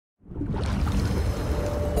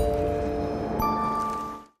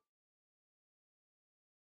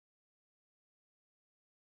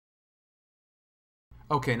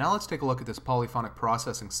Okay, now let's take a look at this polyphonic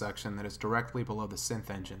processing section that is directly below the synth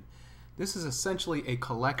engine. This is essentially a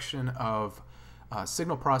collection of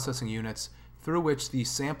signal processing units through which the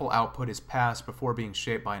sample output is passed before being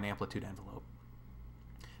shaped by an amplitude envelope.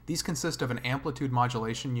 These consist of an amplitude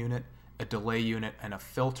modulation unit, a delay unit, and a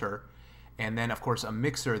filter, and then of course a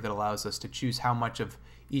mixer that allows us to choose how much of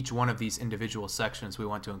each one of these individual sections we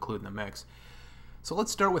want to include in the mix. So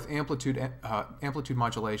let's start with amplitude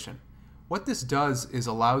modulation. What this does is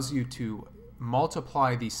allows you to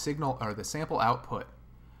multiply the signal or the sample output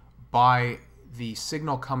by the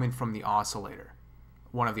signal coming from the oscillator,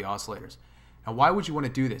 one of the oscillators. Now, why would you want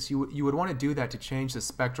to do this? You would want to do that to change the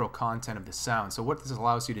spectral content of the sound. So what this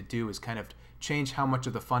allows you to do is kind of change how much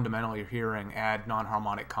of the fundamental you're hearing, add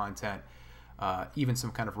non-harmonic content, even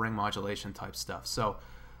some kind of ring modulation type stuff. So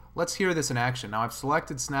let's hear this in action. Now I've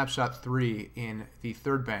selected snapshot 3 in the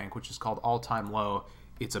third bank, which is called all-time low.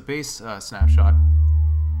 It's a bass snapshot,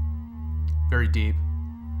 very deep.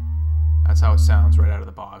 That's how it sounds right out of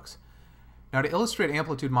the box. Now to illustrate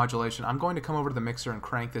amplitude modulation, I'm going to come over to the mixer and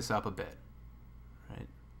crank this up a bit. Right?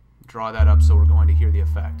 Draw that up so we're going to hear the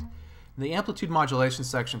effect. The amplitude modulation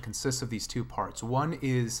section consists of these two parts. One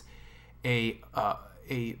is a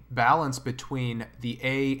balance between the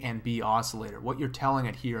A and B oscillator. What you're telling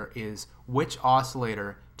it here is which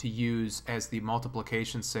oscillator to use as the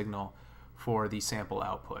multiplication signal for the sample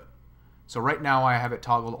output. So right now I have it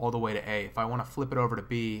toggled all the way to A. If I want to flip it over to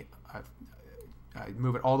B, I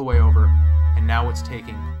move it all the way over, and now it's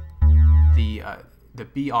taking the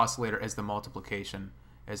B oscillator as the multiplication,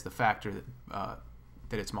 as the factor that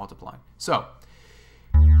it's multiplying. So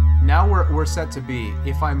now we're set to B.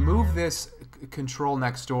 If I move this control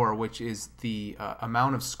next door, which is the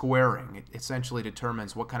amount of squaring, it essentially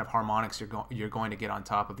determines what kind of harmonics you're going to get on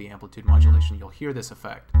top of the amplitude modulation. You'll hear this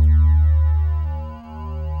effect.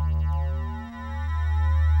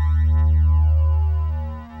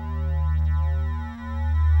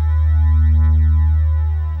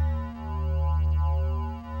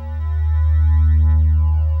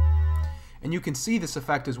 And you can see this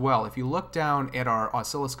effect as well. If you look down at our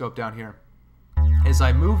oscilloscope down here, as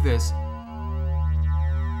I move this,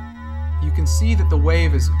 you can see that the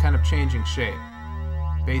wave is kind of changing shape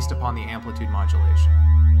based upon the amplitude modulation.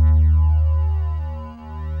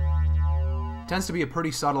 It tends to be a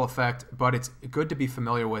pretty subtle effect, but it's good to be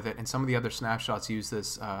familiar with it, and some of the other snapshots use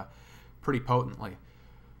this pretty potently.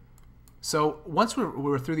 So once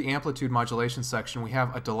we're through the amplitude modulation section, we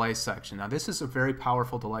have a delay section. Now this is a very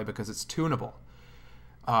powerful delay because it's tunable.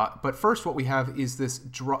 But first what we have is this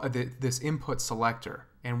input selector.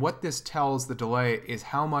 And what this tells the delay is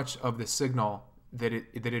how much of the signal that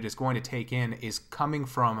it is going to take in is coming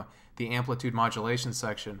from the amplitude modulation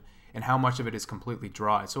section and how much of it is completely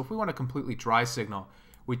dry. So if we want a completely dry signal,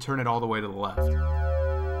 we turn it all the way to the left.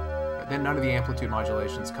 Then none of the amplitude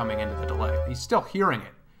modulation is coming into the delay. You're still hearing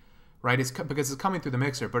it. Right, because it's coming through the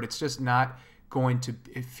mixer, but it's just not going to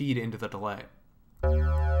feed into the delay.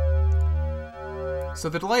 So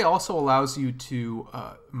the delay also allows you to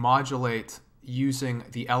modulate using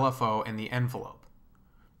the LFO and the envelope.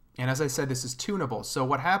 And as I said, this is tunable. So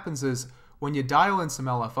what happens is when you dial in some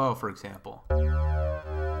LFO, for example,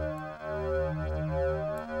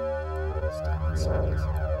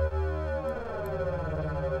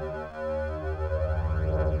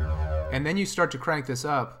 and then you start to crank this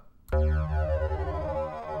up,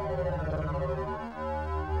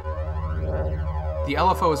 the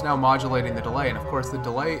LFO is now modulating the delay, and of course the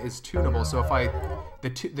delay is tunable. So if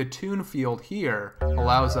the tune field here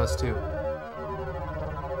allows us to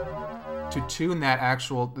tune that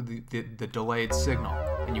actual the delayed signal,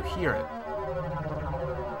 and you hear it.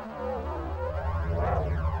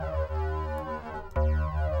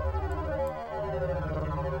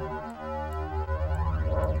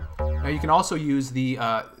 Now you can also use the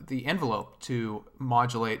envelope to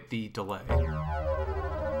modulate the delay.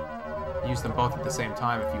 Use them both at the same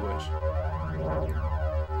time if you wish.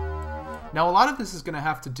 Now a lot of this is going to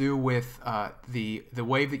have to do with the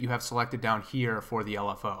wave that you have selected down here for the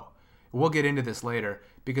LFO. We'll get into this later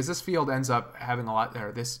because this field ends up having a lot,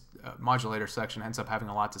 or this modulator section ends up having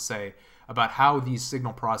a lot to say about how these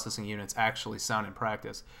signal processing units actually sound in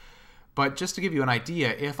practice. But just to give you an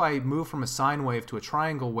idea, if I move from a sine wave to a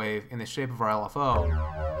triangle wave in the shape of our LFO,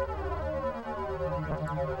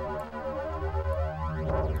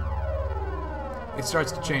 it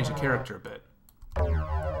starts to change the character a bit.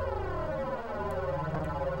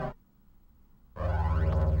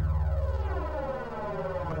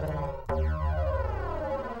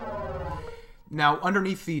 Now,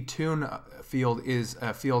 underneath the tune field is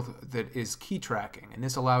a field that is key tracking, and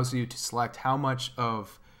this allows you to select how much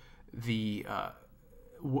of the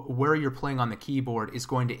where you're playing on the keyboard is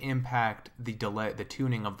going to impact the delay, the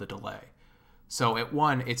tuning of the delay. So at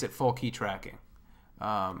 1, it's at full key tracking.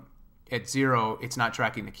 At 0, it's not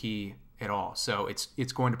tracking the key at all. So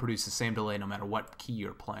it's going to produce the same delay no matter what key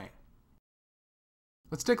you're playing.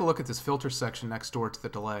 Let's take a look at this filter section next door to the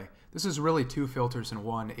delay. This is really 2 filters in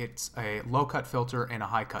one. It's a low-cut filter and a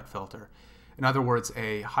high-cut filter. In other words,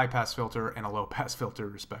 a high-pass filter and a low-pass filter,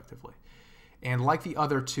 respectively. And like the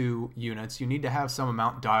other 2 units, you need to have some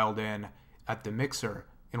amount dialed in at the mixer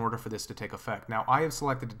in order for this to take effect. Now, I have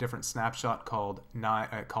selected a different snapshot called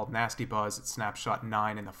Nasty Buzz. It's snapshot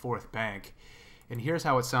 9 in the 4th bank. And here's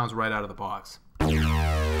how it sounds right out of the box.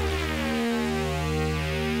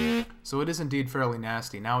 So it is indeed fairly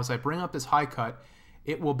nasty. Now, as I bring up this high cut,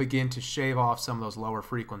 it will begin to shave off some of those lower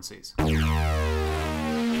frequencies.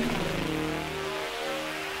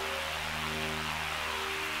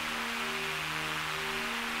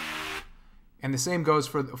 And the same goes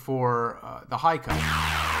for the high cut.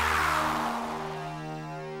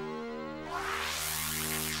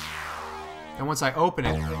 And once I open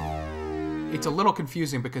it, it's a little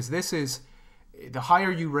confusing because this is, the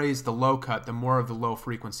higher you raise the low cut, the more of the low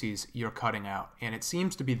frequencies you're cutting out. And it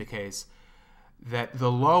seems to be the case that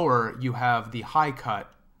the lower you have the high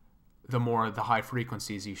cut, the more of the high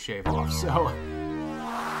frequencies you shave off. So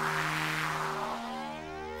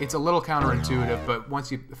it's a little counterintuitive, but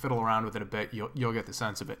once you fiddle around with it a bit, you'll get the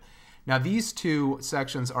sense of it. Now, these 2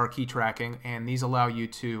 sections are key tracking, and these allow you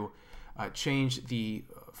to change the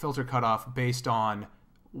filter cutoff based on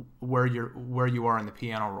where you are in the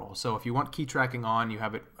piano roll. So if you want key tracking on, you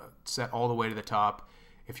have it set all the way to the top.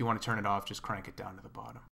 If you want to turn it off, just crank it down to the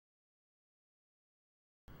bottom.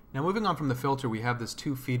 Now, moving on from the filter, we have this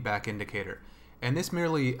 2 feedback indicator. And this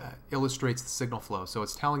merely illustrates the signal flow. So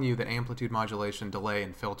it's telling you that amplitude modulation, delay,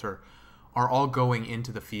 and filter are all going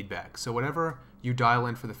into the feedback. So whatever you dial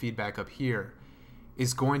in for the feedback up here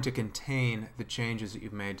is going to contain the changes that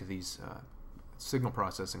you've made to these signal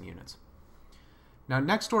processing units. Now,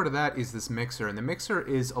 next door to that is this mixer, and the mixer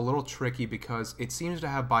is a little tricky because it seems to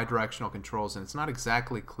have bidirectional controls, and it's not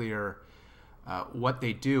exactly clear what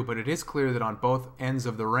they do, but it is clear that on both ends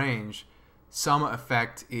of the range, some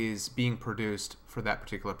effect is being produced for that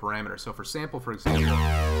particular parameter. So for sample, for example,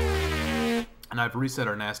 and I've reset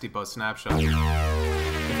our Nasty Buzz snapshot,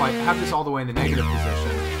 if I have this all the way in the negative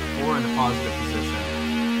position or in the positive position,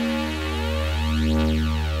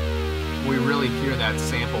 we really hear that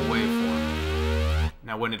sample waveform.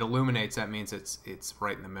 Now, when it illuminates, that means it's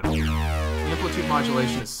right in the middle. Amplitude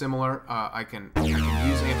modulation is similar. I can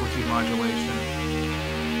use amplitude modulation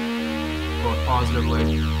both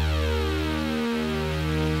positively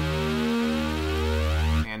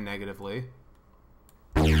and negatively.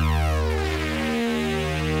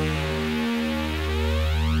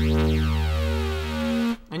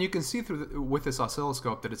 And you can see with this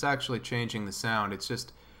oscilloscope that it's actually changing the sound. It's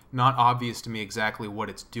just not obvious to me exactly what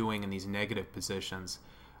it's doing in these negative positions,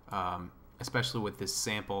 especially with this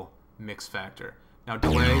sample mix factor. Now,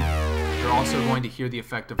 delay, you're also going to hear the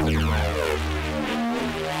effect of the delay.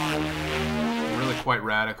 Really quite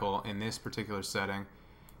radical in this particular setting,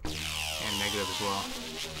 and negative as well.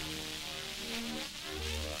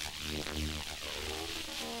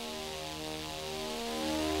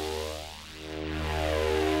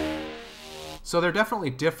 So they're definitely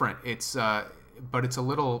different. But it's a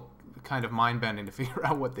little kind of mind-bending to figure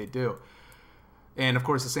out what they do. And of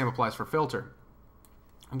course, the same applies for filter.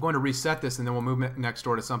 I'm going to reset this, and then we'll move next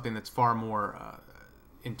door to something that's far more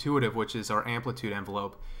intuitive, which is our amplitude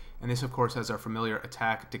envelope. And this, of course, has our familiar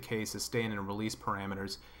attack, decay, sustain, and release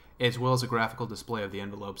parameters, as well as a graphical display of the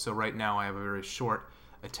envelope. So right now, I have a very short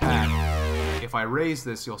attack. If I raise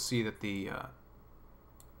this, you'll see that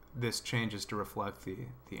this changes to reflect the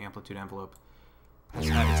amplitude envelope has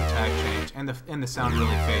had its attack change, and the sound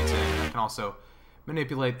really fades in. And I can also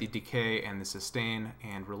manipulate the decay and the sustain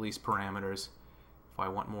and release parameters if I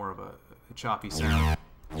want more of a choppy sound.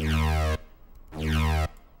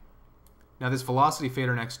 Now, this velocity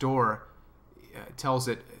fader next door tells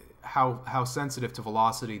it how sensitive to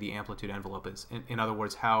velocity the amplitude envelope is. In other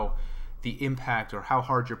words, how the impact or how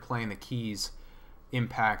hard you're playing the keys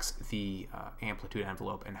impacts the amplitude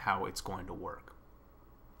envelope and how it's going to work.